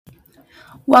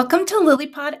Welcome to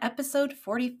LilyPod episode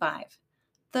 45,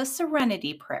 The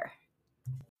Serenity Prayer.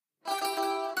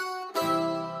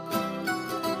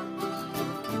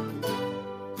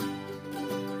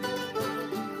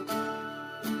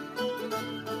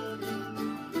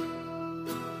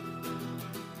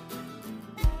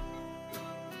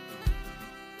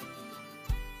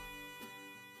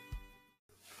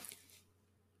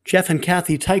 Jeff and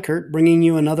Kathy Teichert bringing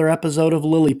you another episode of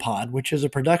LilyPod, which is a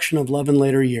production of Love in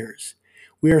Later Years.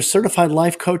 We are certified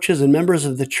life coaches and members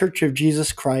of the Church of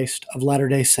Jesus Christ of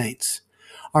Latter-day Saints.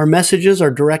 Our messages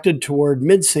are directed toward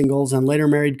mid-singles and later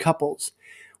married couples.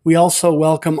 We also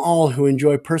welcome all who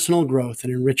enjoy personal growth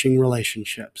and enriching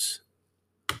relationships.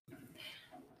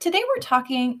 Today we're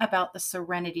talking about the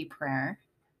Serenity Prayer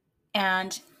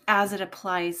and as it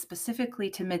applies specifically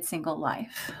to mid-single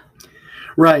life.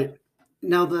 Right.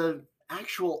 Now, the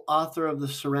actual author of the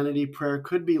Serenity Prayer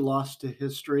could be lost to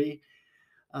history.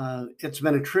 It's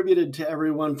been attributed to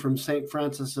everyone from St.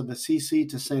 Francis of Assisi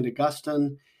to St.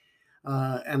 Augustine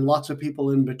and lots of people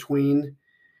in between.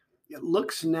 It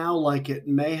looks now like it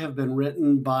may have been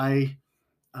written by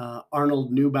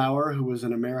Arnold Neubauer, who was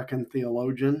an American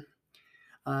theologian.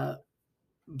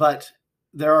 But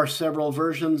there are several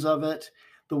versions of it.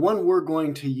 The one we're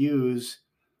going to use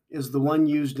is the one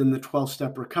used in the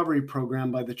 12-step recovery program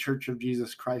by the Church of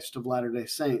Jesus Christ of Latter-day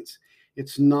Saints.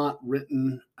 It's not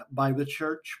written by the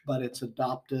church, but it's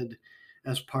adopted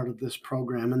as part of this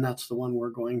program, and that's the one we're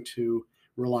going to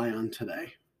rely on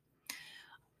today.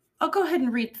 I'll go ahead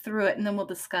and read through it and then we'll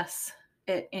discuss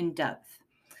it in depth.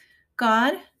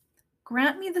 God,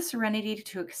 grant me the serenity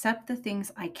to accept the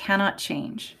things I cannot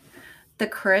change, the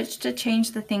courage to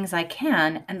change the things I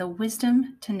can, and the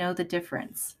wisdom to know the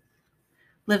difference.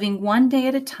 Living one day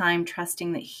at a time,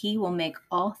 trusting that He will make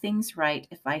all things right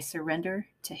if I surrender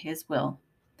to His will.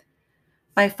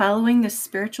 By following this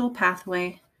spiritual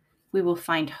pathway, we will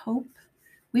find hope,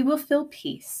 we will feel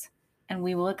peace, and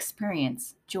we will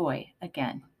experience joy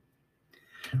again.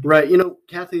 Right.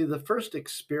 Kathy, the first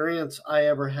experience I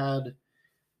ever had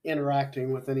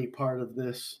interacting with any part of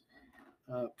this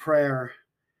prayer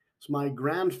was my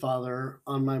grandfather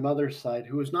on my mother's side,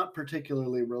 who was not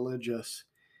particularly religious.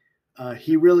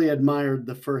 He really admired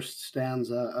the first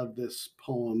stanza of this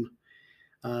poem,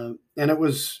 and it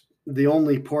was the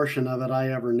only portion of it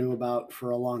I ever knew about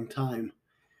for a long time.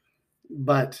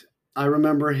 But I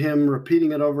remember him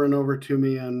repeating it over and over to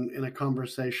me in a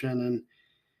conversation,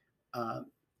 and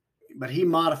but he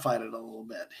modified it a little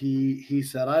bit. He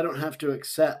said, "I don't have to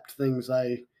accept things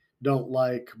I don't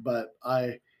like, but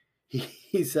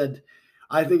he said,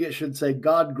 I think it should say,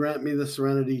 God grant me the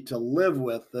serenity to live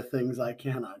with the things I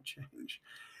cannot change."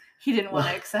 He didn't want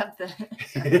to accept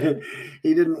that.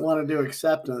 He didn't want to do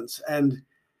acceptance. And,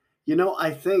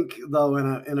 I think, though,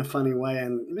 in a funny way,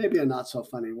 and maybe a not so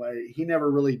funny way, he never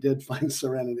really did find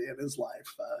serenity in his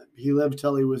life. He lived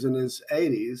till he was in his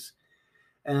 80s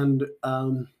and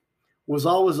was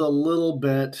always a little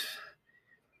bit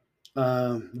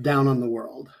down on the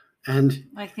world. And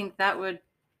I think that would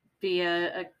be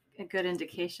a good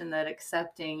indication that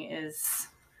accepting is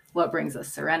what brings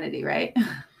us serenity, right?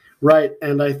 Right.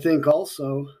 And I think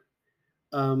also,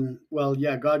 God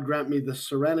grant me the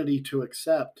serenity to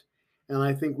accept. And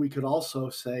I think we could also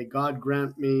say, God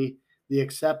grant me the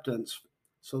acceptance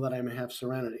so that I may have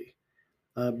serenity.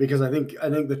 Because I think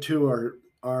the two are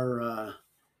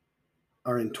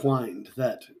entwined,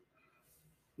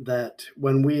 that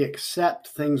when we accept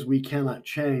things we cannot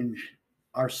change,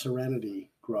 our serenity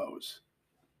grows.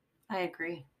 I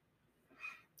agree.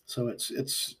 So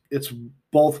it's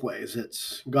both ways.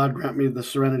 It's God grant me the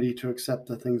serenity to accept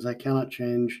the things I cannot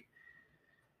change,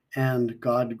 and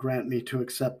God grant me to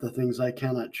accept the things I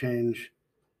cannot change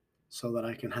so that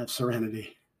I can have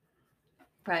serenity.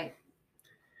 Right.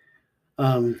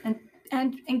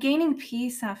 And gaining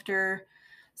peace after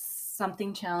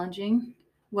something challenging,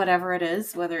 whatever it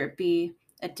is, whether it be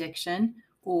addiction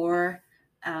or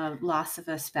loss of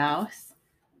a spouse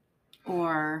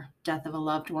or death of a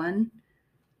loved one,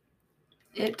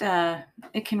 it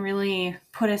can really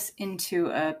put us into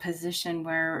a position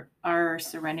where our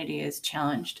serenity is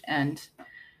challenged and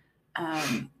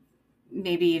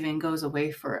maybe even goes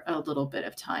away for a little bit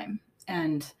of time.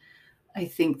 And I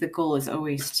think the goal is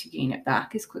always to gain it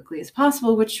back as quickly as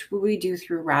possible, which we do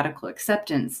through radical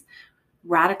acceptance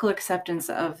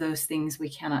of those things we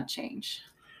cannot change.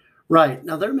 Right.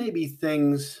 Now, there may be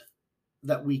things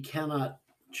that we cannot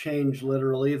change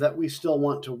literally that we still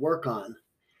want to work on.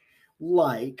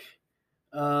 Like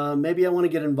maybe I want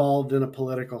to get involved in a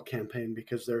political campaign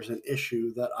because there's an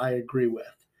issue that I agree with.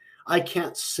 I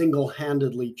can't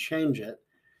single-handedly change it,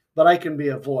 but I can be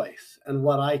a voice. And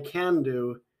what I can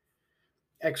do,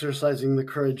 exercising the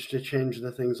courage to change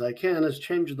the things I can, is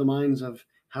change the minds of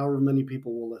however many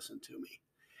people will listen to me.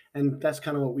 And that's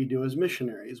kind of what we do as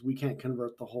missionaries. We can't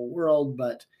convert the whole world,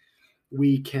 but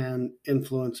we can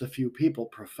influence a few people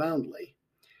profoundly.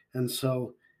 And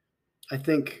so I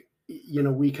think,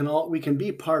 we can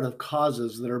be part of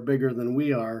causes that are bigger than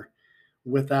we are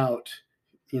without,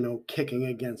 kicking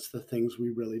against the things we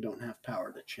really don't have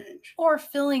power to change. Or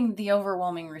feeling the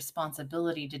overwhelming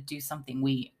responsibility to do something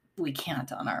we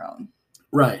can't on our own.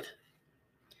 Right.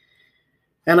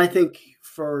 And I think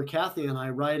for Kathy and I,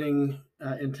 writing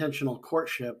Intentional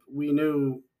Courtship, we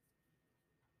knew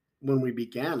when we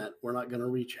began it, we're not going to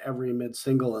reach every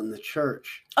mid-single in the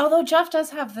church. Although Jeff does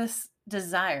have this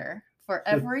desire for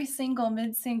every single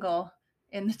mid-single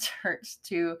in the church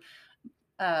to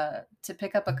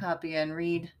pick up a copy and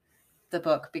read the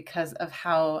book because of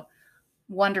how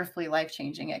wonderfully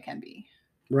life-changing it can be.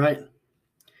 Right.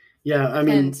 Yeah, I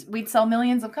mean, and we'd sell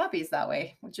millions of copies that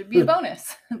way, which would be a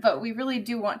bonus. But we really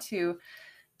do want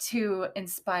to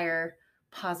inspire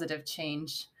positive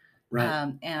change,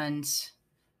 right. And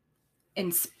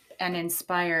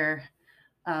inspire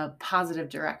a positive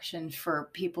direction for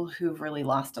people who've really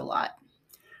lost a lot.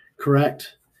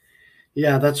 Correct.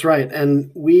 Yeah, that's right. And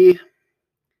we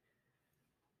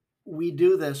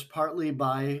do this partly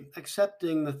by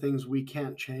accepting the things we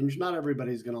can't change. Not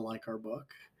everybody's going to like our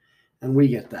book, and we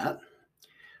get that.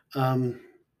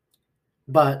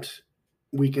 But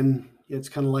we can, it's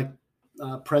kind of like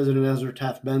President Ezra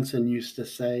Taft Benson used to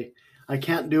say, I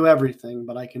can't do everything,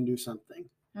 but I can do something.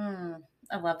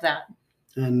 I love that.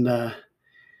 And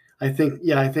I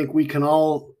think we can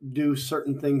all do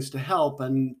certain things to help.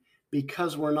 And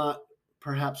because we're not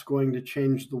perhaps going to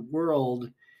change the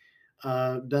world,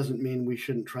 doesn't mean we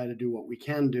shouldn't try to do what we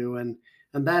can do. And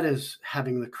that is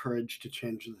having the courage to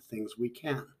change the things we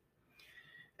can.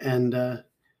 And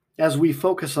as we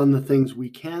focus on the things we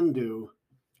can do,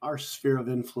 our sphere of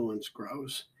influence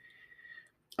grows.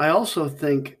 I also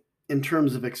think, in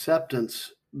terms of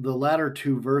acceptance, the latter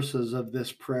two verses of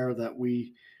this prayer that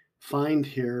we find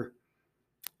here,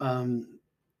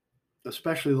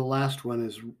 especially the last one,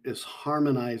 is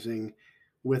harmonizing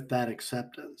with that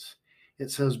acceptance. It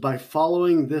says, by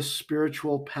following this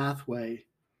spiritual pathway,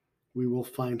 we will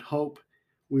find hope,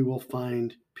 we will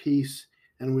find peace,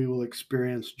 and we will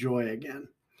experience joy again.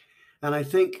 And I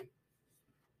think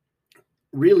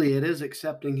really it is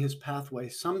accepting his pathway.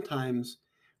 Sometimes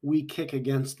we kick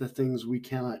against the things we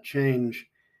cannot change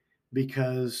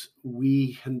because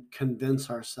we can convince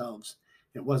ourselves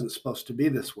it wasn't supposed to be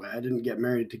this way. I didn't get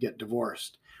married to get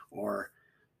divorced. Or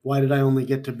why did I only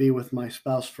get to be with my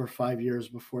spouse for 5 years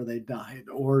before they died?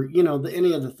 Or,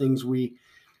 any of the things we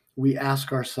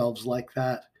ask ourselves like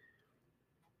that.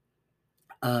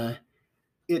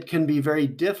 It can be very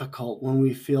difficult when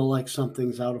we feel like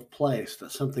something's out of place,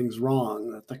 that something's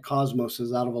wrong, that the cosmos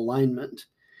is out of alignment.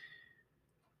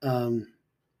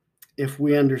 If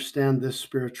we understand this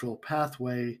spiritual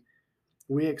pathway,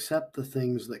 we accept the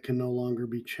things that can no longer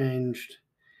be changed,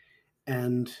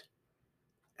 and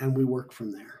we work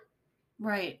from there.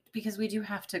 Right, because we do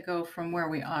have to go from where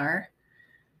we are.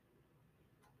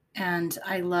 And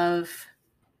I love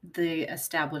the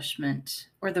establishment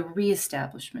or the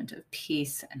reestablishment of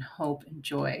peace and hope and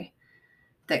joy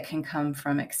that can come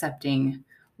from accepting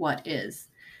what is.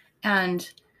 And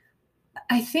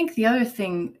I think the other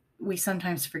thing we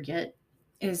sometimes forget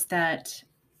is that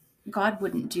God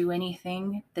wouldn't do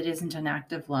anything that isn't an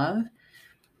act of love.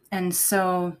 And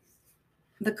so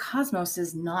the cosmos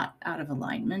is not out of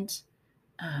alignment.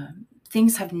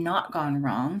 Things have not gone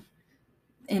wrong.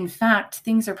 In fact,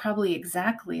 things are probably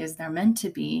exactly as they're meant to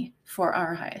be for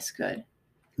our highest good.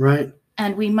 Right.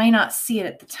 And we might not see it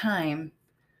at the time,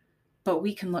 but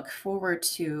we can look forward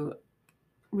to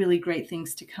really great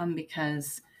things to come,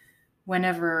 because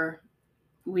whenever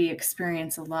we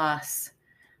experience a loss,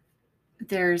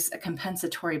 there's a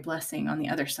compensatory blessing on the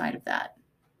other side of that.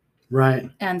 Right.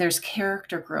 And there's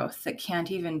character growth that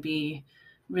can't even be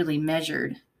really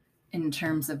measured in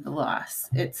terms of the loss.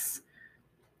 It's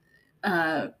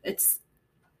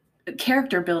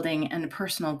character building and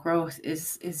personal growth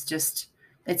is just,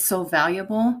 it's so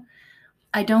valuable.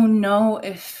 I don't know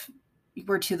if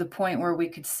we're to the point where we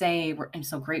could say I'm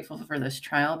so grateful for this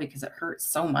trial because it hurts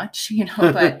so much,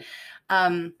 but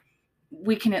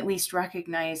we can at least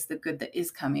recognize the good that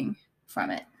is coming from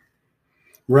it.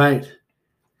 Right.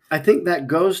 I think that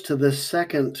goes to the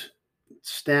second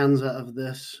stanza of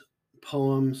this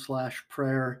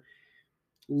poem/prayer,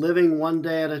 living one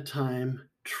day at a time,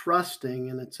 trusting,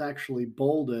 and it's actually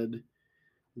bolded,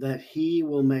 that he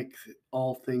will make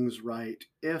all things right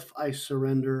if I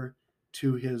surrender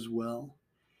to his will.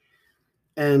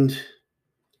 And,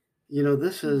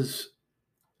 this is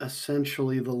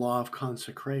essentially the law of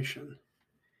consecration.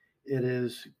 It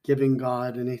is giving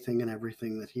God anything and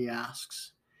everything that he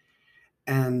asks.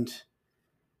 And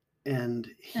And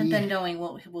then knowing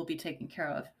what will be taken care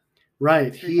of.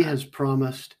 Right. He has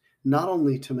promised not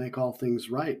only to make all things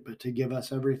right, but to give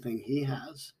us everything he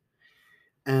has.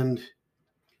 And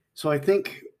so I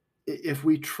think if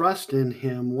we trust in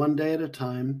him one day at a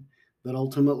time, that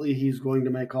ultimately he's going to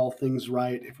make all things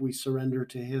right if we surrender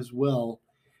to his will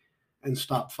and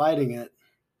stop fighting it,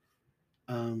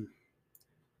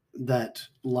 that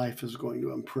life is going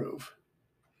to improve.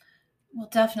 Well,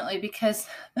 definitely, because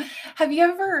have you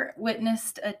ever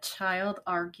witnessed a child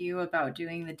argue about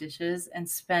doing the dishes and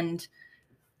spend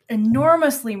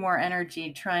enormously more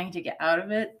energy trying to get out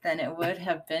of it than it would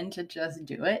have been to just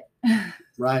do it?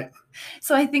 Right.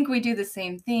 So I think we do the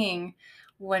same thing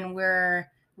when we're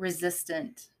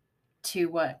resistant to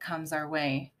what comes our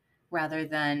way, rather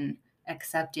than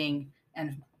accepting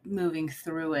and moving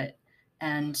through it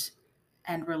and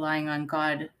relying on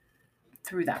God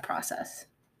through that process.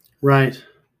 Right.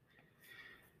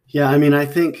 Yeah, I mean, I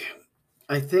think,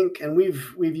 and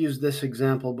we've used this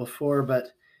example before, but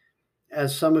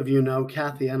as some of you know,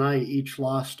 Kathy and I each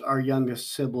lost our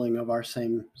youngest sibling of our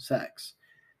same sex.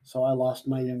 So I lost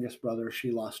my youngest brother. She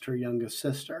lost her youngest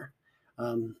sister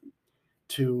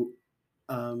to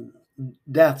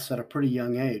deaths at a pretty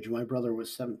young age. My brother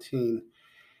was 17.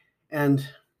 And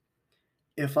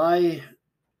if I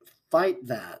fight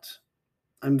that,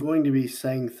 I'm going to be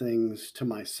saying things to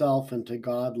myself and to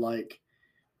God like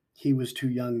he was too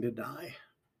young to die.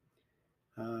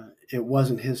 It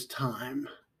wasn't his time.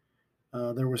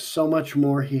 There was so much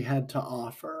more he had to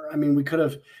offer. I mean, we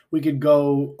could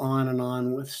go on and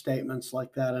on with statements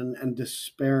like that and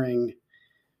despairing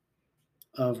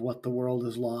of what the world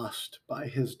has lost by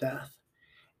his death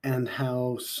and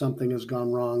how something has gone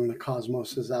wrong, the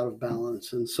cosmos is out of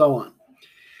balance, and so on.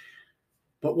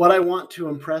 But what I want to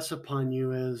impress upon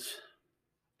you is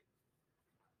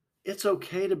it's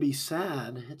okay to be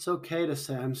sad. It's okay to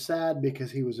say, I'm sad because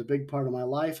he was a big part of my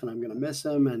life and I'm going to miss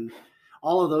him and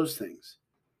all of those things.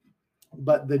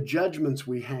 But the judgments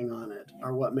we hang on it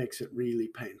are what makes it really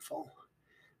painful.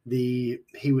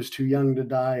 He was too young to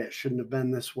die, it shouldn't have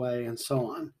been this way, and so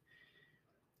on.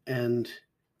 And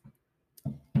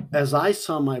as I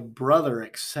saw my brother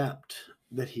accept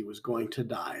that he was going to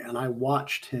die, and I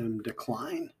watched him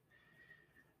decline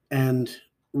and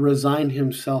resign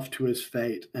himself to his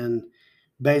fate and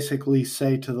basically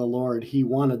say to the Lord, he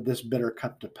wanted this bitter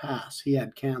cup to pass. He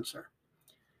had cancer.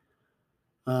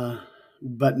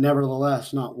 But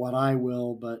nevertheless, not what I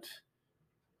will, but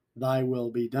thy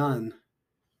will be done.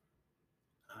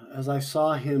 As I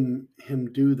saw him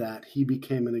do that, he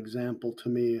became an example to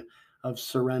me of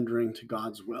surrendering to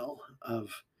God's will,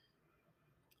 of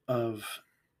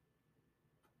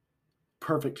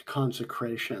perfect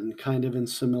consecration, kind of in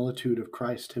similitude of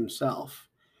Christ himself.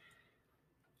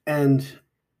 And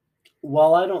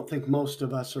while I don't think most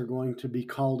of us are going to be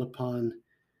called upon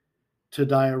to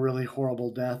die a really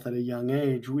horrible death at a young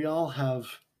age, we all have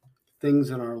things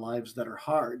in our lives that are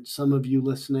hard. Some of you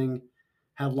listening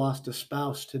have lost a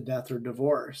spouse to death or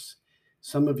divorce.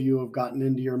 Some of you have gotten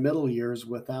into your middle years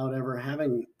without ever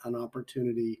having an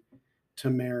opportunity to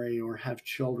marry or have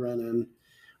children and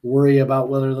worry about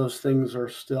whether those things are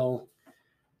still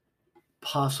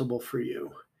possible for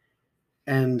you.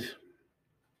 And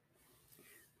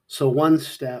so one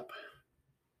step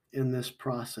in this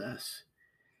process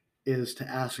is to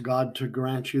ask God to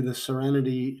grant you the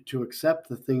serenity to accept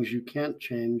the things you can't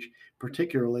change,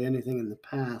 particularly anything in the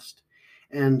past,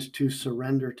 and to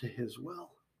surrender to his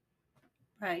will.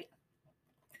 Right.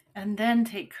 And then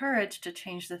take courage to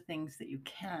change the things that you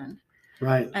can.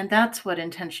 Right. And that's what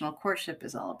intentional courtship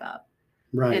is all about.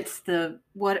 Right. It's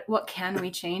what can we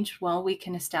change? Well, we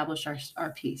can establish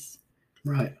our peace.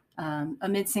 Right. A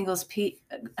mid-singles guide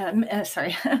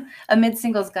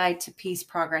to peace,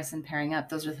 progress, and pairing up.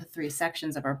 Those are the 3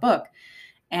 sections of our book.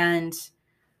 And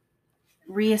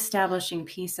reestablishing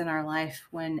peace in our life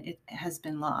when it has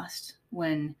been lost,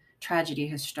 when tragedy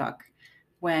has struck,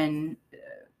 when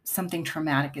something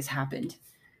traumatic has happened.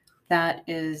 That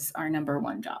is our number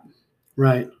one job.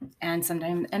 Right. And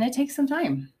it takes some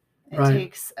time.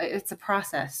 It's a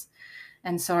process.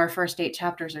 And so our first 8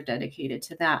 chapters are dedicated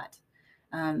to that.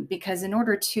 Because in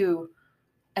order to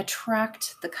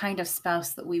attract the kind of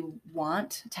spouse that we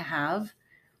want to have,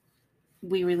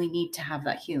 we really need to have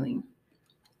that healing.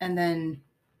 And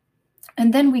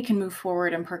then we can move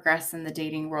forward and progress in the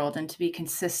dating world and to be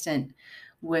consistent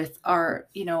with our,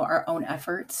 our own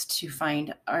efforts to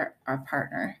find our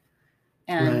partner.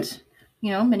 Right.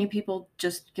 And, many people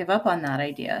just give up on that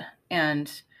idea.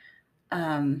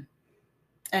 Um,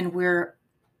 and we're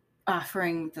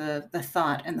offering the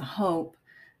thought and the hope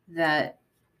that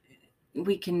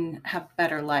we can have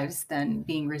better lives than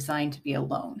being resigned to be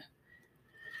alone.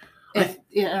 If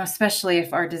especially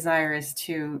if our desire is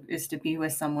to be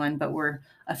with someone, but we're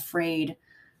afraid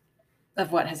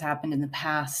of what has happened in the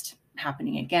past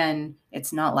happening again,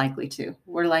 it's not likely to.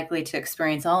 We're likely to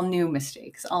experience all new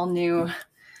mistakes, all new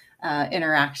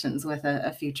interactions with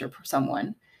a future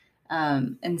someone.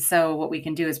 And so what we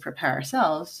can do is prepare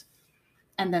ourselves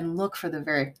and then look for the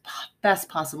very best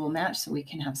possible match so we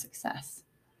can have success.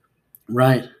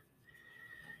 Right.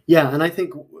 Yeah, and I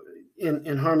think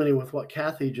in harmony with what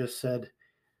Kathy just said,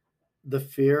 the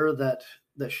fear that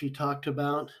she talked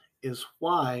about is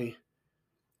why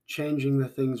changing the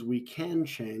things we can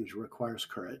change requires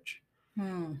courage.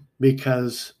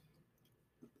 Because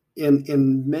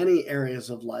in many areas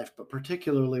of life, but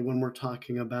particularly when we're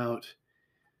talking about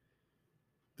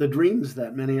the dreams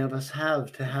that many of us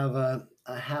have to have a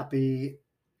happy,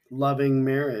 loving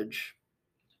marriage,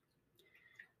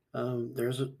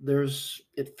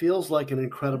 it feels like an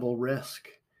incredible risk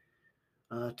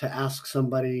to ask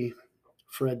somebody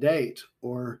for a date,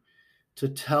 or to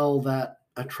tell that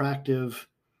attractive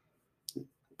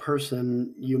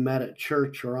person you met at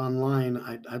church or online,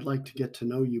 I'd like to get to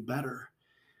know you better.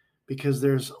 Because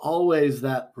there's always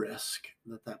that risk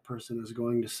that person is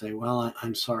going to say, well,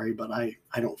 I'm sorry, but I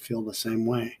don't feel the same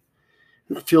way.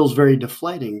 And it feels very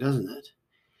deflating, doesn't it?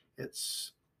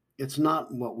 It's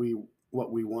not what we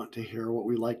want to hear, what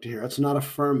we like to hear. It's not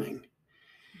affirming.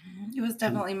 It was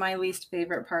definitely my least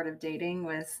favorite part of dating,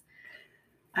 was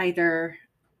either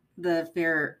the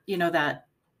fear,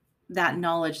 that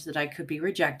knowledge that I could be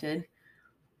rejected,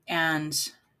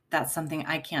 and that's something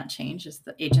I can't change, is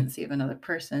the agency of another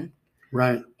person.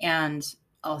 Right. And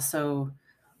also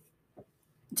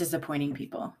disappointing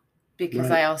people, because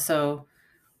Right. I also,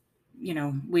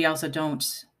 we also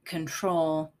don't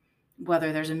control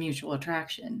whether there's a mutual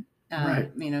attraction. Right.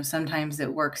 Sometimes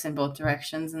it works in both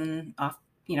directions, and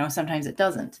sometimes it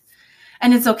doesn't.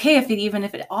 And it's okay even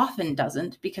if it often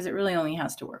doesn't, because it really only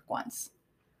has to work once.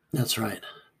 That's right.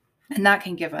 And that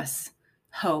can give us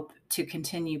hope to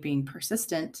continue being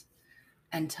persistent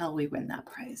until we win that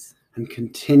prize. And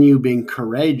continue being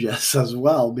courageous as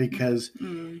well, because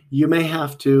you may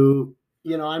have to,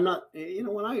 I'm not,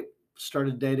 when I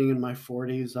started dating in my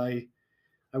 40s, I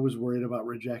was worried about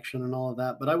rejection and all of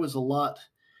that, but I was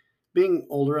being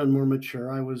older and more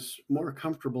mature, I was more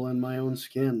comfortable in my own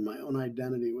skin. My own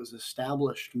identity was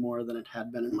established more than it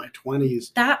had been in my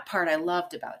 20s. That part I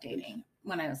loved about dating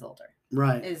when I was older.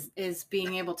 Right. Is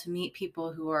being able to meet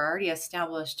people who are already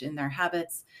established in their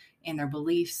habits, in their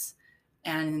beliefs,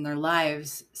 and in their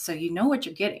lives, so you know what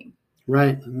you're getting.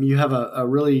 Right. You have a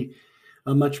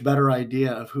much better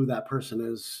idea of who that person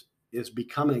is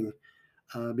becoming,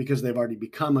 because they've already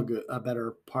become a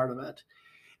better part of it.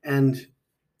 And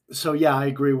so, yeah, I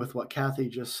agree with what Kathy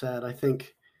just said. I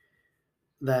think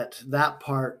that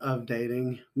part of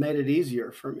dating made it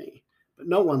easier for me, but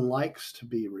no one likes to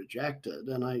be rejected.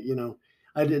 And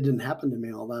it didn't happen to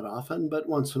me all that often, but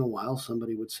once in a while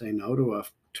somebody would say no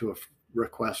to a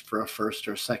request for a first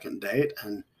or second date.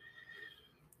 And,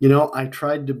 I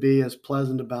tried to be as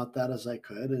pleasant about that as I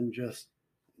could, and just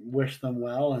wish them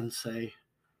well and say,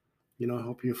 I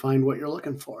hope you find what you're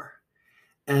looking for.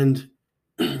 And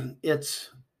it's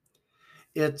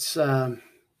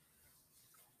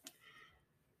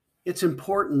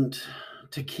important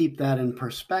to keep that in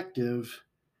perspective.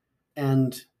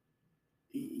 And,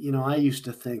 I used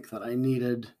to think that I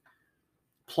needed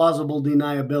plausible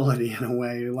deniability in a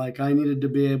way. Like I needed to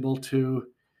be able to,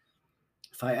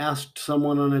 if I asked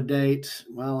someone on a date,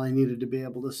 well, I needed to be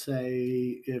able to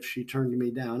say, if she turned me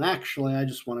down, actually, I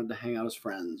just wanted to hang out as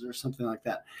friends or something like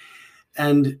that.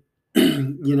 And,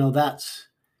 that's,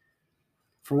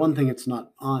 for one thing, it's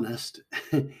not honest.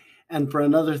 And for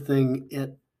another thing,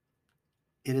 it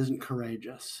isn't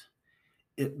courageous.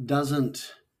 It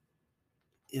doesn't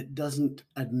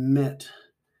admit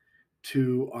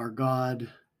to our God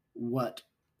what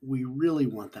we really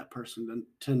want that person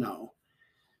to know.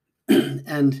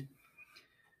 And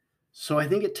so I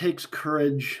think it takes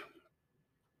courage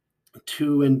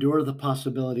to endure the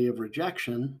possibility of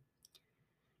rejection.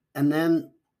 And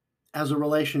then as a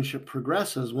relationship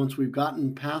progresses, once we've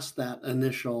gotten past that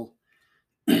initial,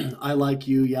 I like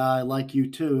you, yeah, I like you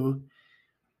too,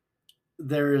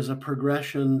 there is a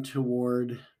progression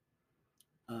toward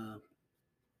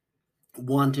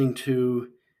wanting to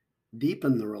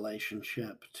deepen the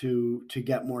relationship, to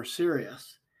get more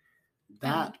serious,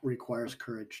 that And requires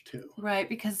courage too. right,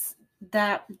 because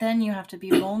that then you have to be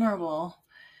vulnerable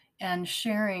and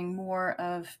sharing more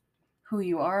of who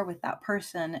you are with that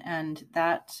person, and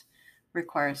that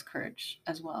requires courage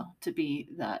as well, to be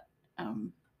that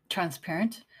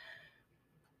transparent,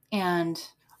 and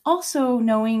also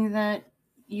knowing that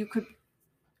you could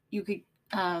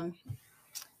um,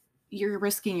 you're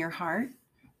risking your heart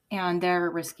and they're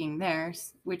risking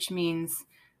theirs, which means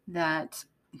that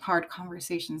hard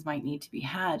conversations might need to be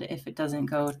had if it doesn't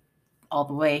go all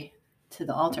the way to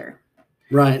the altar.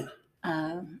 Right.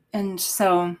 And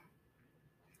so,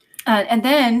 and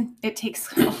then it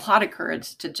takes a lot of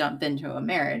courage to jump into a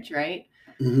marriage, right?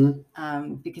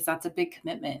 Mm-hmm. Because that's a big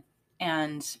commitment,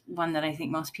 and one that I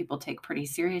think most people take pretty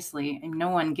seriously. And no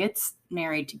one gets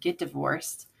married to get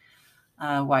divorced.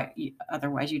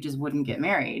 Otherwise, you just wouldn't get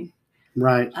married.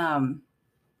 Right.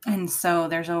 And so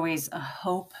there's always a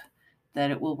hope that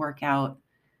it will work out,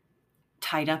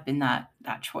 tied up in that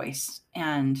choice,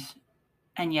 and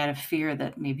yet a fear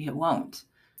that maybe it won't.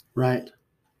 Right.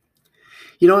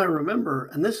 You know, I remember,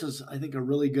 and this is, I think, a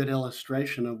really good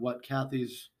illustration of what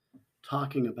Kathy's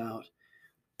talking about.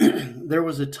 There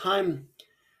was a time,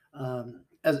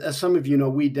 as some of you know,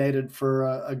 we dated for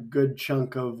a good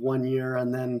chunk of 1 year,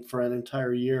 and then for an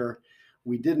entire year,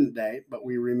 we didn't date, but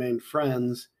we remained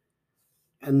friends.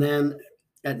 And then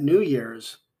at New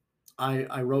Year's,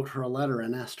 I wrote her a letter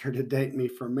and asked her to date me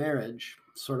for marriage,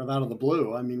 sort of out of the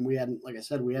blue. I mean, we hadn't, like I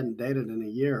said, we hadn't dated in a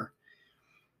year.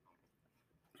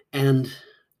 And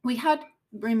we had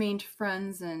remained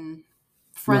friends and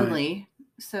friendly, right.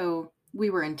 So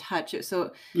we were in touch.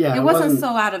 So yeah, it wasn't so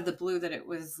out of the blue that it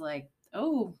was like,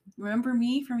 oh, remember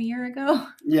me from a year ago?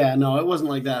 Yeah, no, it wasn't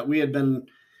like that. We had been,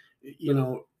 you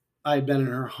know, I had been in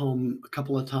her home a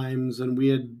couple of times, and we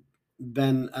had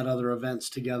been at other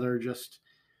events together just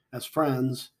as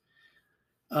friends.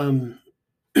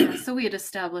 So we had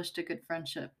established a good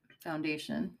friendship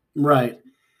foundation. Right.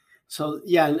 So,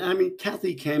 yeah, and I mean,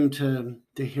 Kathy came to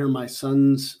hear my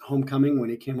son's homecoming when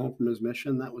he came home from his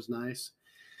mission. That was nice.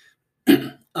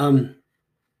 Things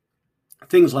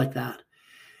like that.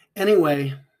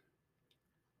 Anyway,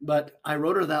 but I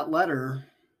wrote her that letter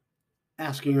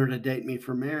asking her to date me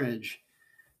for marriage.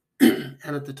 And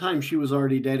at the time, she was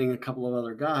already dating a couple of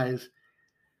other guys.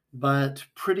 But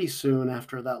pretty soon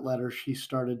after that letter, she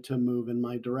started to move in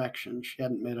my direction. She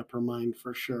hadn't made up her mind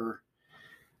for sure.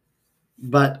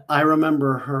 But I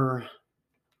remember her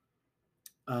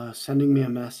sending me a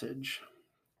message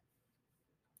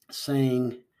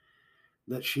saying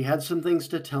that she had some things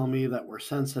to tell me that were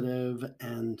sensitive,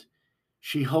 and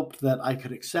she hoped that I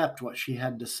could accept what she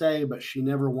had to say, but she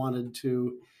never wanted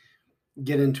to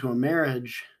get into a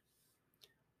marriage,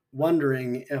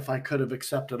 wondering if I could have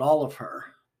accepted all of her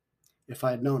if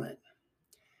I had known it.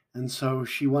 And so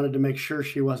she wanted to make sure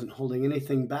she wasn't holding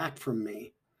anything back from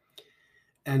me.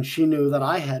 And she knew that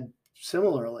I had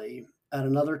similarly, at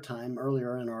another time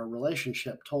earlier in our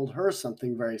relationship, told her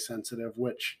something very sensitive,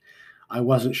 which I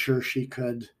wasn't sure she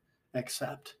could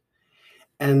accept.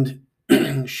 And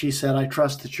she said, I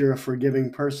trust that you're a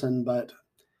forgiving person, but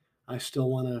I don't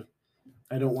want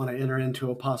to enter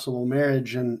into a possible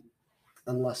marriage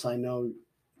unless I know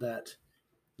that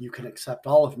you can accept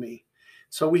all of me.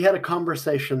 So we had a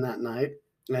conversation that night,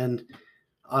 and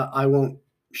I won't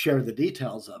share the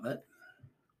details of it,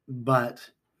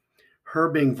 but her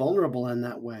being vulnerable in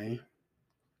that way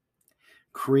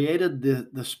created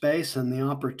the space and the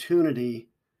opportunity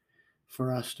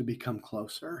for us to become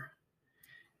closer.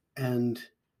 And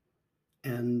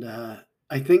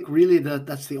I think really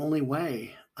that's the only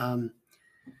way. And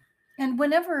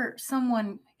whenever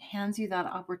someone hands you that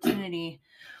opportunity,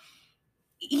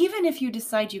 even if you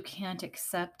decide you can't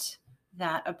accept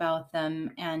that about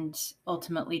them and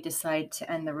ultimately decide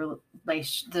to end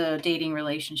the dating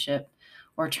relationship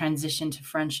or transition to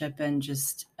friendship and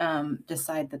just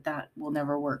decide that will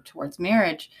never work towards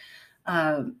marriage,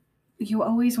 you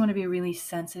always want to be really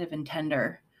sensitive and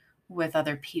tender with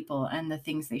other people and the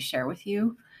things they share with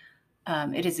you.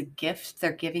 It is a gift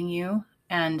they're giving you,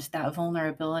 and that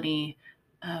vulnerability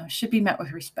should be met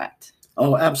with respect.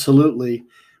 Oh, absolutely.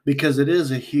 Because it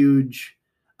is a huge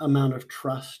amount of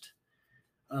trust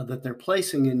that they're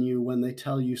placing in you when they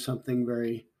tell you something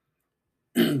very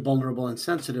vulnerable and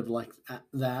sensitive like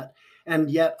that.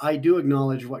 And yet I do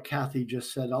acknowledge what Kathy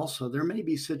just said also. There may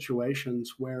be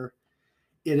situations where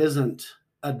it isn't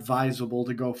advisable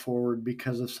to go forward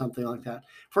because of something like that.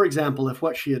 For example, if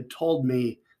what she had told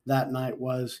me that night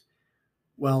was,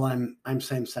 well, I'm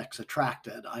same-sex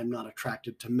attracted, I'm not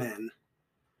attracted to men.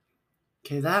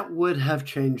 Okay, that would have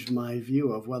changed my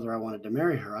view of whether I wanted to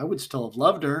marry her. I would still have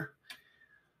loved her,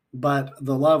 but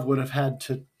the love would have had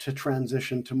to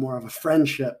transition to more of a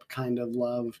friendship kind of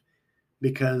love,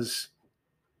 because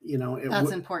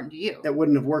That's important to you. it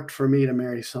wouldn't have worked for me to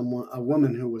marry a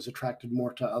woman who was attracted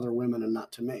more to other women and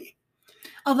not to me.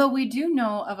 Although we do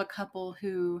know of a couple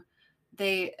who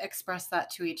they express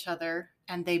that to each other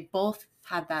and they both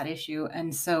had that issue,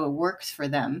 and so it works for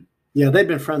them. Yeah, they'd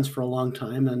been friends for a long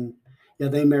time, and yeah,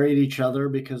 they married each other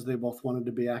because they both wanted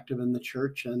to be active in the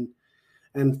church, and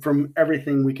from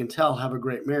everything we can tell, have a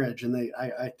great marriage. And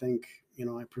I think,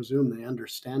 I presume they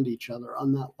understand each other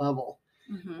on that level.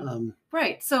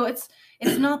 Right. So it's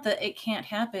not that it can't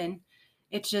happen.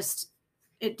 It just,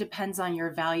 it depends on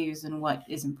your values and what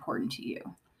is important to you.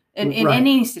 And in Right.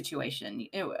 any situation,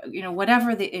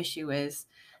 whatever the issue is,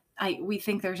 we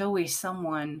think there's always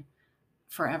someone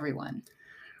for everyone.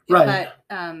 Right.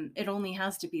 But it only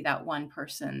has to be that one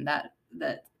person that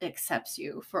accepts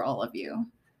you for all of you.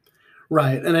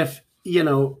 Right. And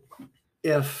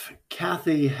if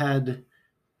Kathy had,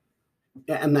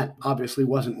 and that obviously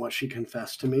wasn't what she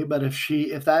confessed to me, but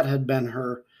if that had been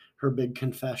her big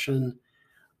confession,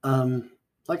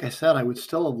 like I said, I would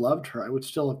still have loved her. I would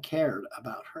still have cared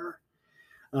about her.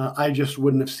 I just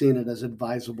wouldn't have seen it as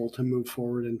advisable to move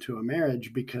forward into a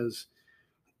marriage because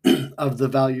of the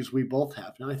values we both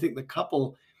have. Now, I think the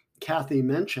couple Kathy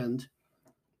mentioned,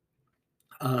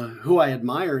 who I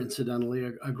admire incidentally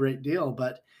a great deal,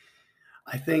 but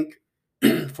I think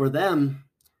for them,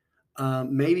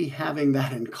 maybe having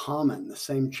that in common, the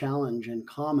same challenge in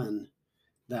common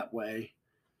that way,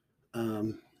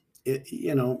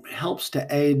 it helps to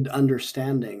aid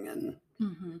understanding and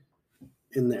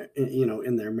in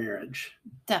their marriage.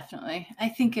 Definitely. I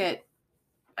think it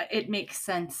makes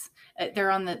sense.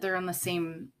 They're on the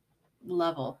same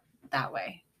level that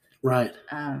way. Right.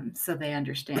 So they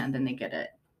understand and they get it.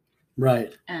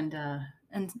 Right. And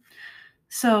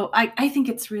so I think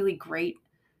it's really great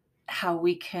how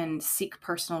we can seek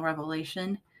personal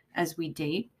revelation as we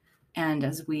date and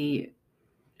as we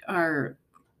are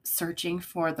searching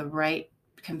for the right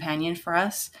companion for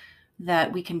us,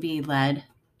 that we can be led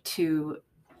to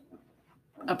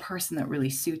a person that really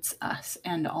suits us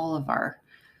and all of our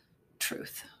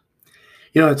truth.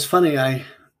 It's funny. I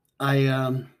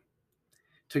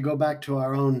to go back to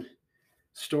our own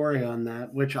story on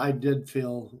that, which I did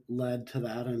feel led to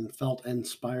that and felt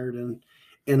inspired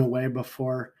in a way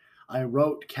before I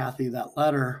wrote Kathy that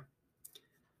letter.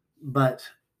 But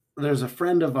there's a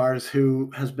friend of ours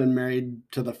who has been married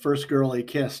to the first girl he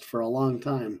kissed for a long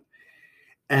time.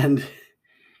 And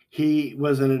he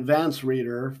was an advanced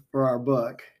reader for our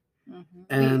book. Mm-hmm.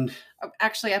 And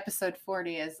actually, episode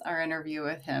 40 is our interview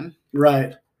with him.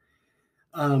 Right.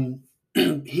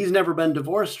 He's never been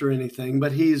divorced or anything,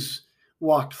 but he's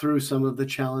walked through some of the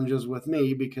challenges with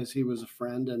me because he was a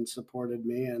friend and supported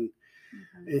me and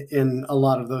in a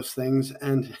lot of those things.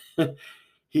 And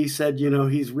he said,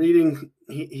 he's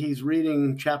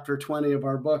reading chapter 20 of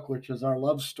our book, which is our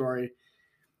love story.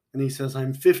 And he says,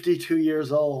 I'm 52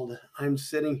 years old. I'm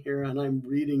sitting here and I'm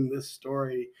reading this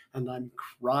story and I'm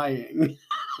crying.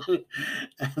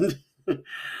 And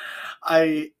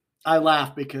I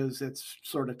laugh because it's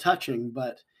sort of touching,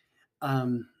 but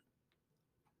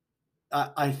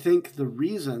I think the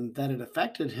reason that it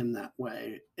affected him that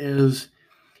way is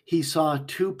he saw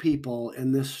two people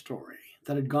in this story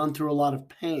that had gone through a lot of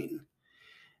pain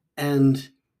and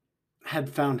had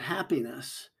found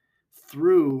happiness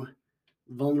through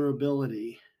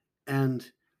vulnerability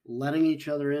and letting each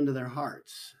other into their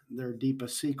hearts, their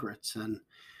deepest secrets, and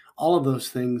all of those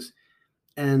things.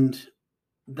 And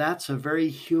that's a very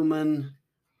human,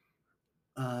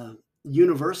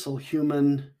 universal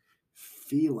human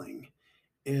feeling.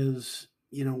 Is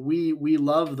we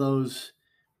love those.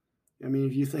 I mean,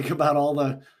 if you think about all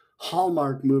the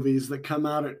Hallmark movies that come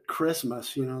out at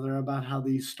Christmas, they're about how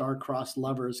these star-crossed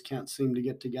lovers can't seem to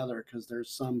get together because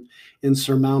there's some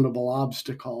insurmountable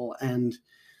obstacle, and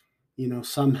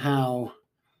somehow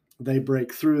they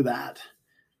break through that.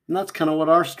 And that's kind of what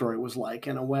our story was like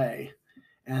in a way.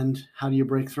 And how do you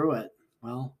break through it?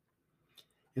 Well,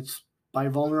 it's by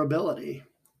vulnerability,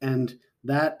 and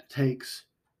that takes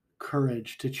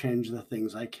courage to change the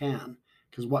things I can.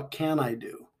 Because what can I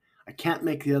do? I can't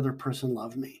make the other person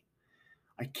love me.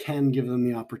 I can give them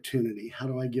the opportunity. How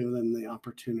do I give them the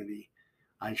opportunity?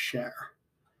 I share.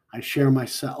 I share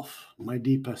myself, my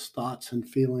deepest thoughts and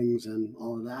feelings and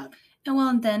all of that.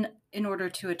 And then in order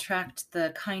to attract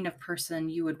the kind of person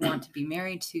you would want to be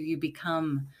married to, you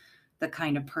become the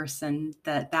kind of person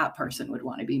that person would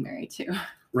want to be married to.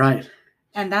 Right.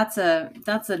 And that's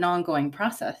an ongoing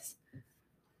process.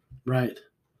 Right.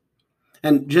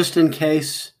 And just in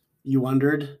case you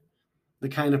wondered, the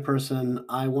kind of person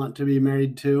I want to be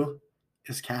married to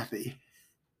is Kathy.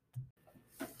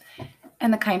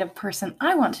 And the kind of person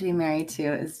I want to be married to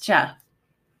is Jeff.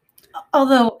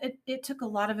 Although it took a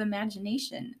lot of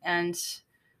imagination and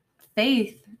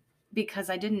faith, because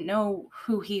I didn't know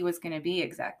who he was going to be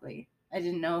exactly. I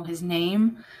didn't know his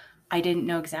name. I didn't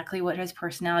know exactly what his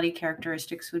personality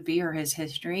characteristics would be or his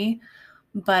history,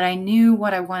 but I knew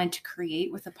what I wanted to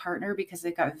create with a partner because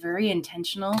I got very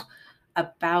intentional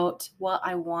about what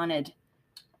I wanted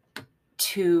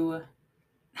to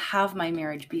have my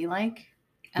marriage be like.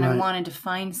 And I Right. wanted to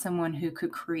find someone who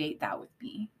could create that with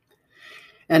me.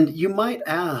 And you might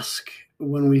ask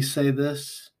when we say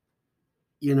this,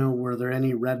 were there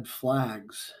any red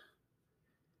flags?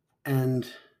 And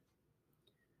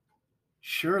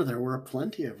sure, there were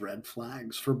plenty of red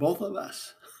flags for both of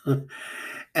us.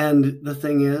 And the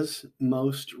thing is,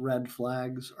 most red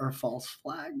flags are false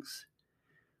flags.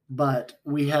 But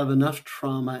we have enough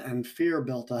trauma and fear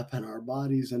built up in our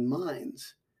bodies and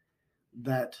minds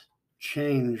that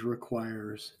change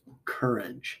requires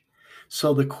courage.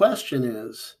 So the question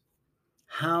is,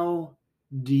 how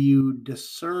do you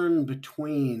discern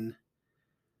between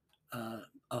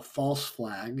a false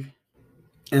flag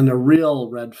and a real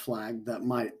red flag that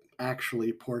might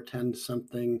actually portend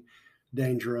something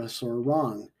dangerous or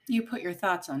wrong? You put your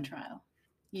thoughts on trial.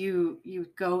 You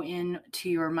go into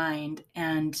your mind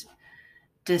and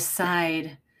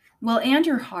decide, well, and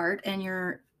your heart and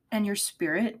your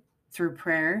spirit through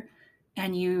prayer,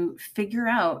 and you figure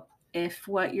out if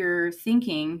what you're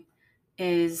thinking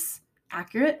is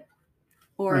accurate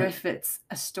or Right. if it's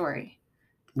a story.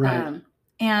 Right.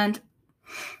 And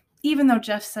even though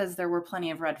Jeff says there were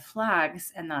plenty of red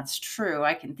flags, and that's true,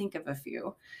 I can think of a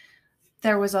few,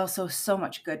 there was also so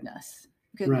much goodness,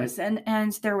 Right.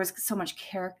 and there was so much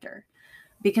character,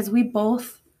 because we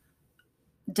both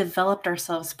developed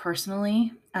ourselves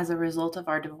personally as a result of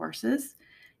our divorces,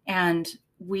 and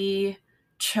we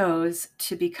chose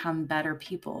to become better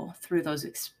people through those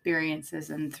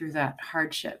experiences and through that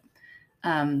hardship.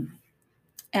 And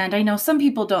I know some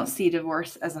people don't see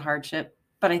divorce as a hardship,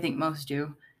 but I think most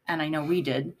do, and I know we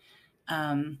did.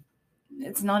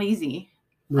 It's not easy.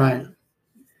 Right.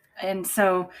 And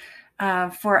so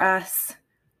for us,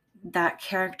 that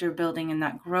character building and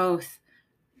that growth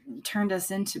turned us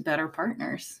into better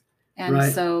partners. And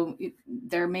Right. so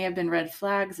there may have been red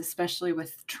flags, especially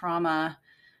with trauma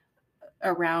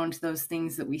around those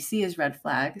things that we see as red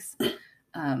flags.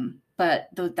 But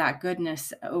that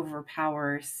goodness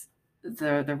overpowers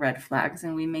the red flags,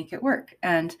 and we make it work.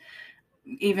 And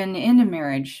even in a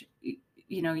marriage,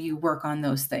 you work on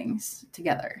those things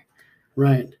together.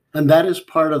 Right. And that is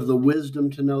part of the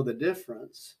wisdom to know the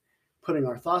difference. Putting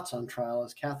our thoughts on trial,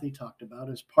 as Kathy talked about,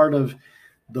 is part of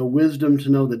the wisdom to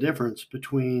know the difference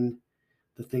between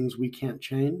the things we can't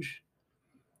change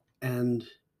and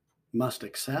must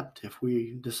accept if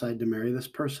we decide to marry this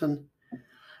person,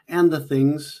 and the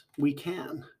things we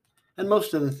can. And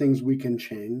most of the things we can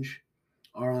change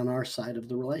are on our side of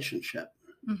the relationship.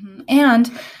 Mm-hmm.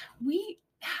 And we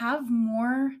have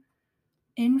more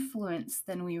influence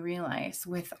than we realize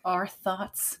with our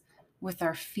thoughts, with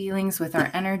our feelings, with our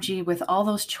energy, with all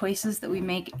those choices that we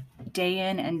make day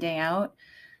in and day out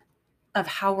of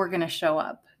how we're going to show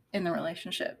up in the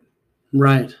relationship.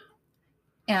 Right.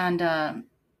 And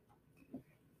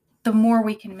the more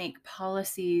we can make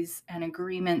policies and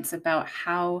agreements about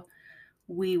how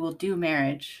we will do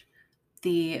marriage,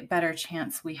 the better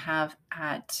chance we have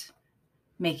at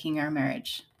making our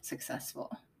marriage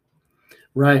successful.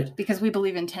 Right. Because we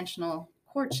believe intentional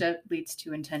courtship leads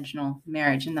to intentional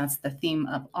marriage, and that's the theme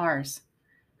of ours,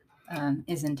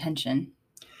 is intention.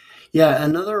 Yeah,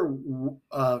 another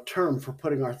term for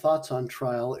putting our thoughts on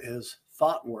trial is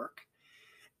thought work.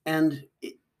 And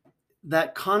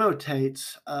that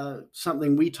connotates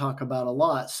something we talk about a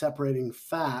lot, separating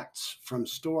facts from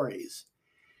stories.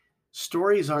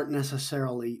 Stories aren't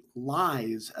necessarily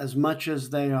lies as much as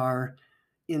they are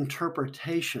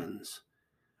interpretations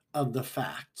of the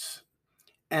facts.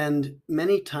 And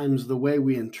many times the way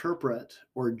we interpret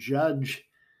or judge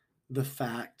the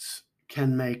facts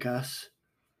can make us,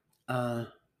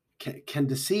 can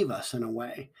deceive us in a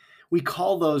way. We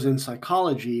call those in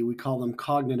psychology, we call them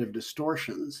cognitive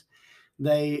distortions.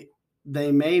 They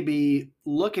may be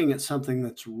looking at something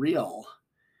that's real,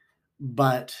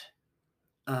 but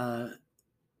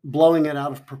blowing it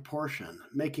out of proportion,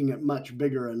 making it much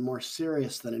bigger and more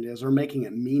serious than it is, or making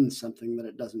it mean something that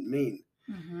it doesn't mean.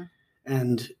 Mm-hmm.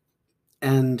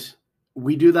 And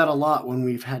we do that a lot when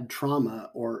we've had trauma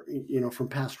or from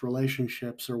past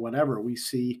relationships or whatever. We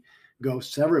see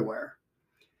ghosts everywhere.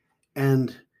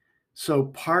 And so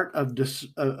part of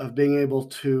being able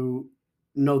to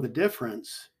know the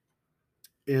difference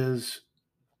is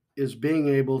being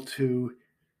able to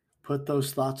put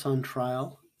those thoughts on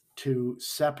trial, to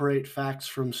separate facts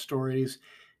from stories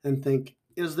and think,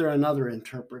 is there another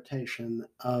interpretation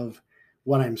of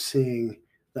what I'm seeing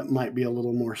that might be a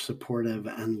little more supportive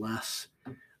and less,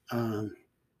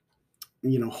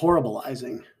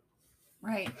 horribleizing?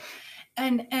 Right.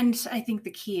 And I think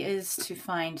the key is to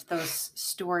find those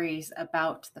stories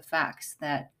about the facts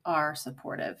that are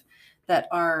supportive, that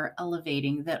are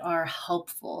elevating, that are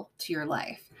helpful to your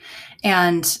life,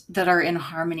 and that are in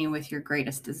harmony with your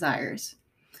greatest desires.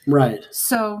 Right.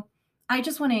 So I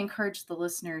just want to encourage the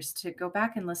listeners to go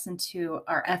back and listen to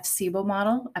our FSIBO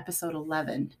model, episode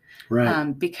 11,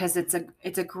 Right. because it's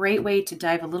a great way to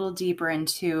dive a little deeper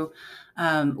into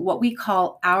what we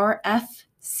call our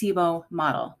FSIBO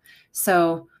model.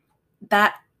 So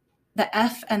that the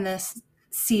F and the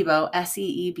SEEBO,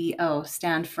 SEEBO,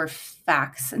 stand for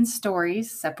facts and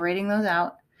stories, separating those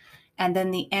out, and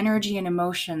then the energy and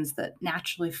emotions that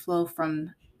naturally flow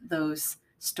from those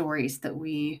stories that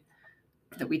we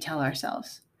tell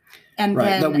ourselves. And right,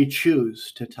 then that we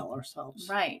choose to tell ourselves.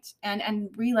 Right. And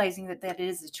realizing that it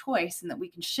is a choice and that we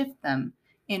can shift them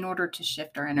in order to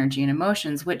shift our energy and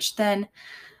emotions, which then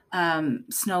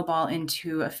snowball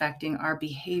into affecting our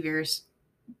behaviors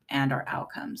and our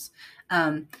outcomes.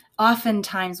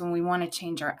 Oftentimes when we want to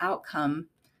change our outcome,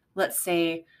 let's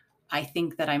say I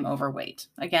think that I'm overweight.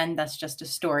 Again, that's just a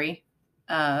story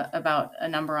about a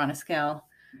number on a scale.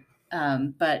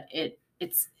 But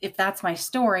it's if that's my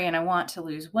story and I want to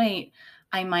lose weight,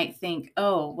 I might think,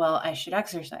 oh, well, I should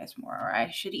exercise more, or I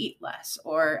should eat less,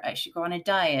 or I should go on a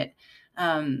diet.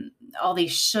 All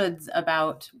these shoulds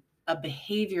about a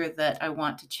behavior that I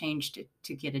want to change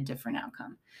to get a different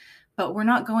outcome. But we're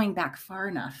not going back far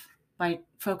enough by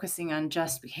focusing on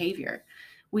just behavior.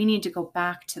 We need to go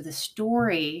back to the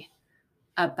story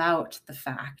about the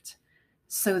fact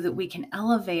so that we can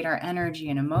elevate our energy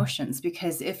and emotions.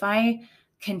 Because if I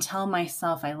can tell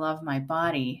myself I love my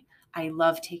body, I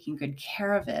love taking good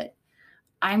care of it,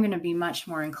 I'm going to be much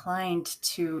more inclined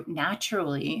to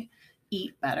naturally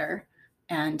eat better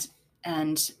and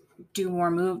do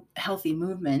more healthy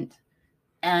movement.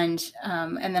 And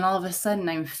then all of a sudden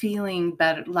I'm feeling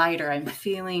better, lighter. I'm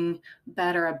feeling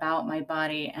better about my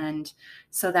body. And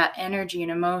so that energy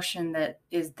and emotion that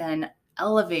is then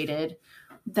elevated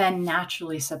then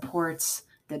naturally supports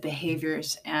the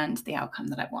behaviors and the outcome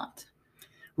that I want.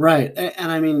 Right.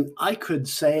 And I mean, I could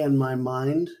say in my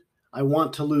mind, I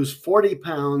want to lose 40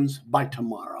 pounds by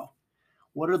tomorrow.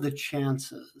 What are the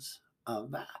chances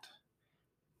of that?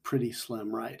 Pretty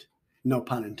slim, right? No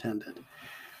pun intended.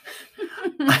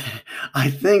 I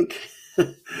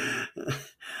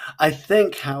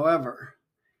think, however,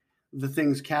 the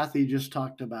things Kathy just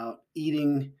talked about,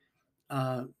 eating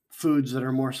foods that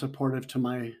are more supportive to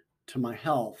my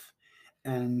health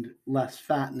and less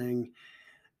fattening,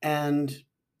 and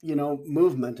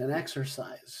movement and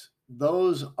exercise,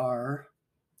 those are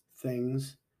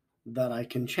things that I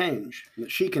can change,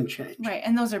 that she can change. Right.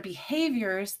 And those are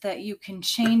behaviors that you can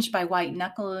change by white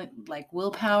knuckle, like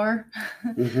willpower,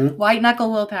 white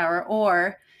knuckle willpower,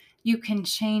 or you can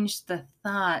change the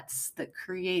thoughts that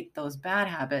create those bad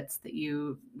habits that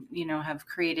you have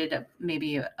created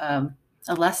maybe a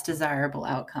less desirable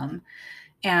outcome.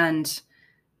 And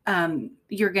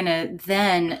you're going to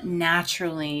then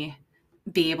naturally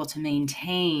be able to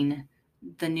maintain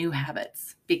the new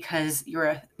habits because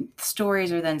your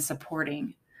stories are then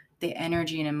supporting the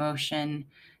energy and emotion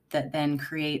that then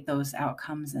create those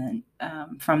outcomes and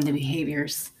from the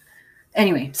behaviors.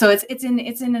 Anyway, so it's in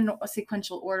a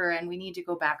sequential order, and we need to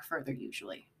go back further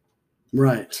usually,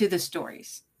 right, to the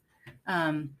stories.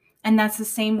 And that's the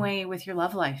same way with your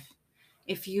love life.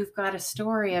 If you've got a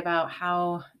story about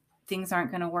how things aren't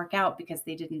going to work out because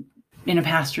they didn't in a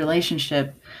past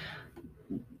relationship,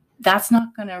 that's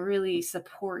not going to really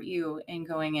support you in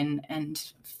going in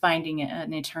and finding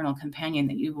an eternal companion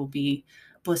that you will be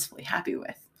blissfully happy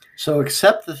with. So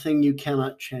accept the thing you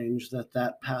cannot change,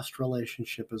 that past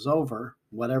relationship is over,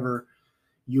 whatever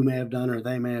you may have done or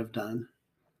they may have done.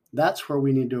 That's where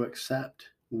we need to accept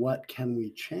what can we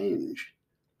change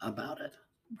about it.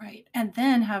 Right. And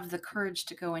then have the courage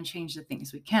to go and change the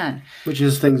things we can. Which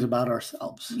is things about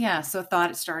ourselves. Yeah. So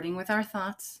starting with our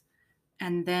thoughts,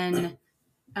 and then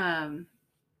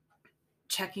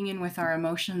checking in with our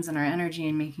emotions and our energy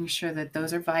and making sure that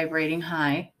those are vibrating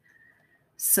high,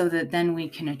 so that then we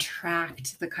can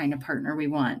attract the kind of partner we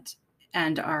want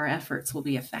and our efforts will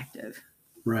be effective.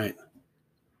 Right.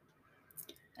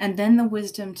 and then the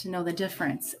wisdom to know the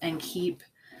difference and keep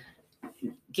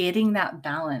getting that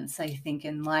balance, I think,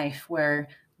 in life where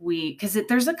because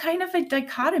there's a kind of a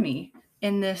dichotomy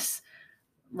in this.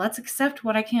 Let's accept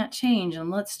what I can't change and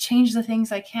let's change the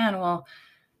things I can. Well,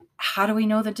 how do we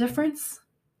know the difference?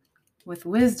 With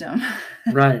wisdom.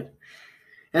 Right.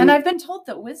 And I've been told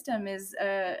that wisdom is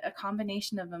a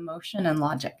combination of emotion and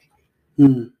logic.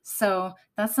 So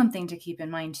that's something to keep in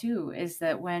mind too, is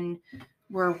that when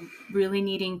we're really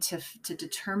needing to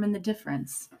determine the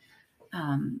difference,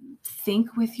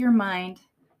 think with your mind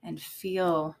and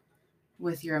feel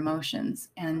with your emotions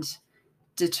and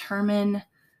determine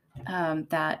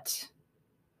that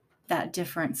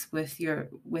difference with your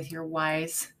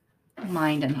wise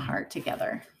mind and heart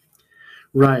together.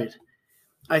 Right.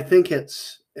 I think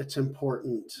it's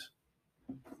important,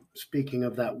 speaking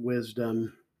of that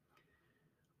wisdom,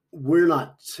 we're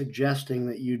not suggesting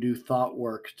that you do thought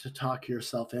work to talk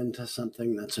yourself into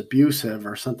something that's abusive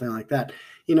or something like that.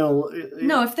 No,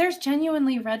 if there's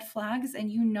genuinely red flags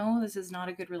and you know this is not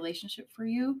a good relationship for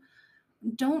you,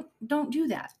 don't do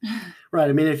that. Right.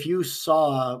 I mean, if you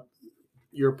saw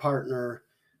your partner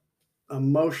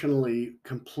emotionally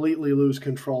completely lose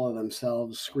control of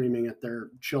themselves, screaming at their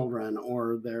children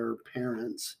or their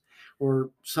parents or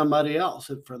somebody else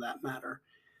for that matter,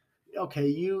 okay,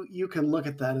 you can look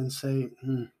at that and say,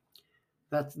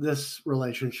 that this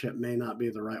relationship may not be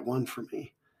the right one for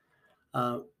me.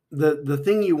 The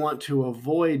thing you want to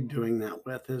avoid doing that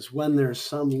with is when there's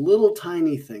some little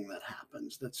tiny thing that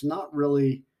happens that's not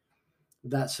really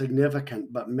that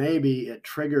significant, but maybe it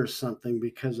triggers something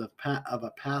because of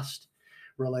a past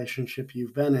relationship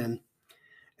you've been in,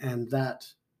 and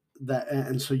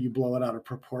and so you blow it out of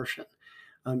proportion.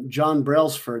 John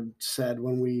Brailsford said,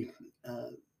 when we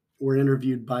were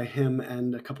interviewed by him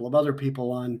and a couple of other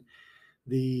people on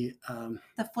the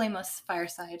Flameless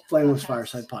Fireside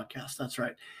podcast. That's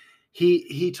right.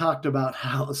 He talked about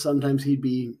how sometimes he'd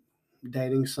be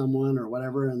dating someone or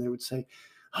whatever, and they would say,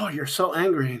 "Oh, you're so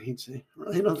angry," and he'd say, "I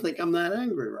really don't think I'm that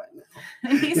angry right now."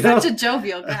 And he's such a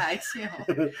jovial guy too.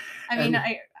 I mean,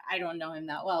 I don't know him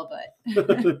that well,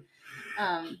 but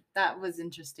that was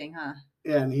interesting, huh?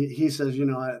 And he says,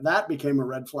 that became a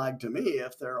red flag to me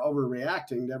if they're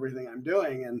overreacting to everything I'm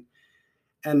doing.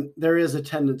 And there is a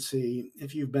tendency,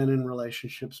 if you've been in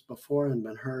relationships before and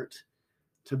been hurt,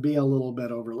 to be a little bit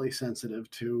overly sensitive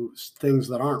to things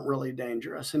that aren't really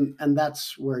dangerous. And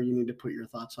that's where you need to put your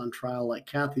thoughts on trial. Like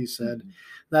Kathy said,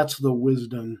 that's the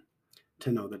wisdom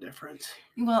to know the difference.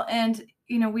 Well, and,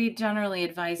 we generally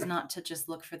advise not to just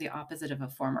look for the opposite of a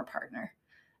former partner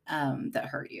that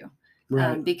hurt you.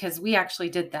 Right. Because we actually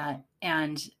did that.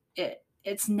 And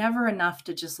it's never enough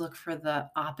to just look for the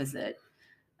opposite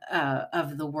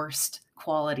of the worst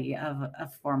quality of a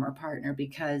former partner,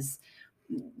 because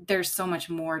there's so much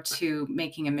more to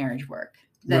making a marriage work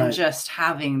than just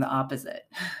having the opposite.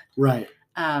 Right.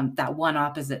 That one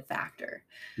opposite factor.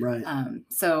 Right.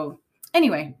 So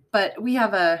anyway, but we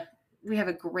have a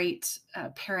great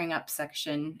pairing up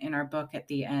section in our book at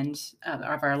the end of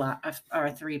our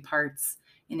 3 parts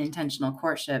in intentional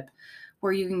courtship,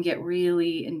 where you can get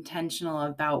really intentional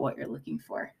about what you're looking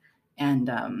for and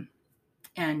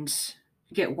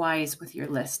get wise with your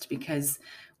list, because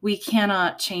we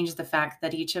cannot change the fact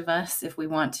that each of us, if we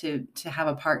want to have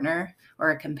a partner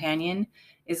or a companion,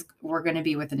 we're going to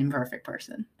be with an imperfect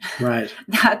person. Right.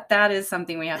 that is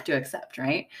something we have to accept,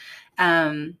 right?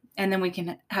 And then we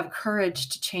can have courage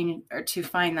to change or to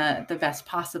find the best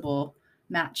possible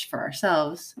match for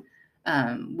ourselves.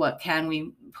 What can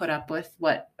we put up with?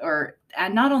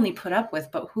 And not only put up with,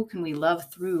 but who can we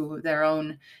love through their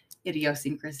own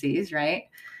idiosyncrasies, right?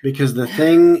 Because the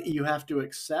thing you have to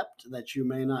accept that you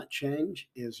may not change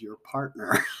is your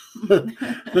partner.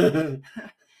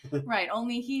 Right.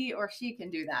 Only he or she can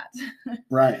do that.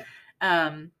 Right.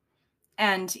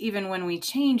 And even when we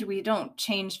change, we don't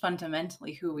change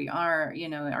fundamentally who we are,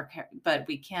 but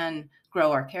we can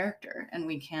grow our character, and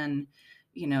we can,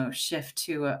 shift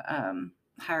to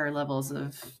higher levels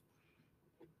of,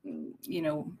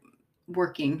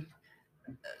 working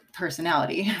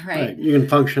personality, right? You can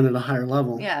function at a higher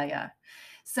level. Yeah.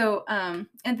 So, and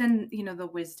then, the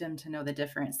wisdom to know the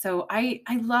difference. So I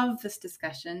love this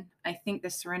discussion. I think the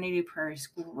Serenity Prayer is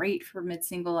great for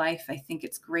mid-single life. I think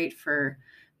it's great for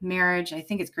marriage. I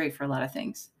think it's great for a lot of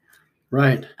things.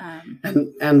 Right.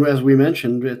 And as we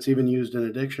mentioned, it's even used in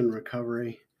addiction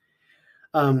recovery.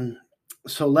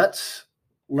 So let's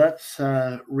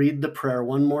read the prayer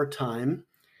one more time,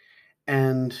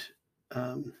 and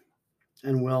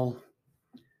we'll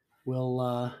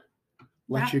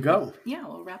let you go. Yeah,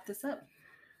 we'll wrap this up.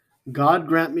 God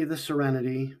grant me the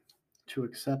serenity to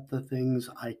accept the things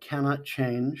I cannot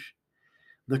change,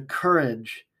 the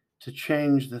courage to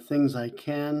change the things I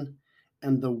can,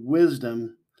 and the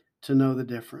wisdom to know the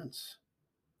difference.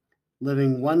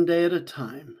 Living one day at a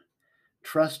time,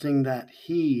 trusting that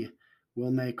He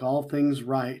will make all things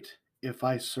right if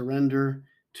I surrender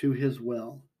to His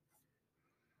will.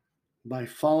 By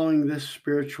following this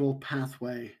spiritual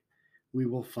pathway, we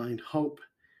will find hope,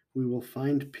 we will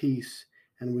find peace,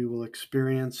 and we will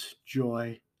experience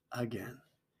joy again.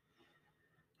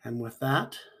 And with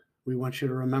that, we want you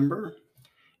to remember,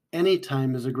 any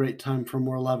time is a great time for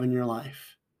more love in your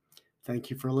life. Thank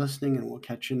you for listening, and we'll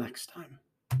catch you next time.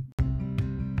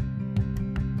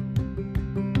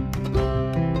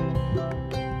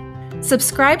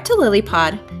 Subscribe to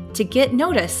LilyPod to get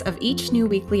notice of each new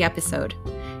weekly episode.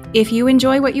 If you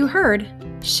enjoy what you heard,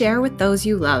 share with those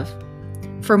you love.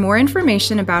 For more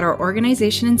information about our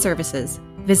organization and services,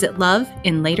 visit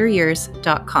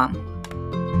loveinlateryears.com.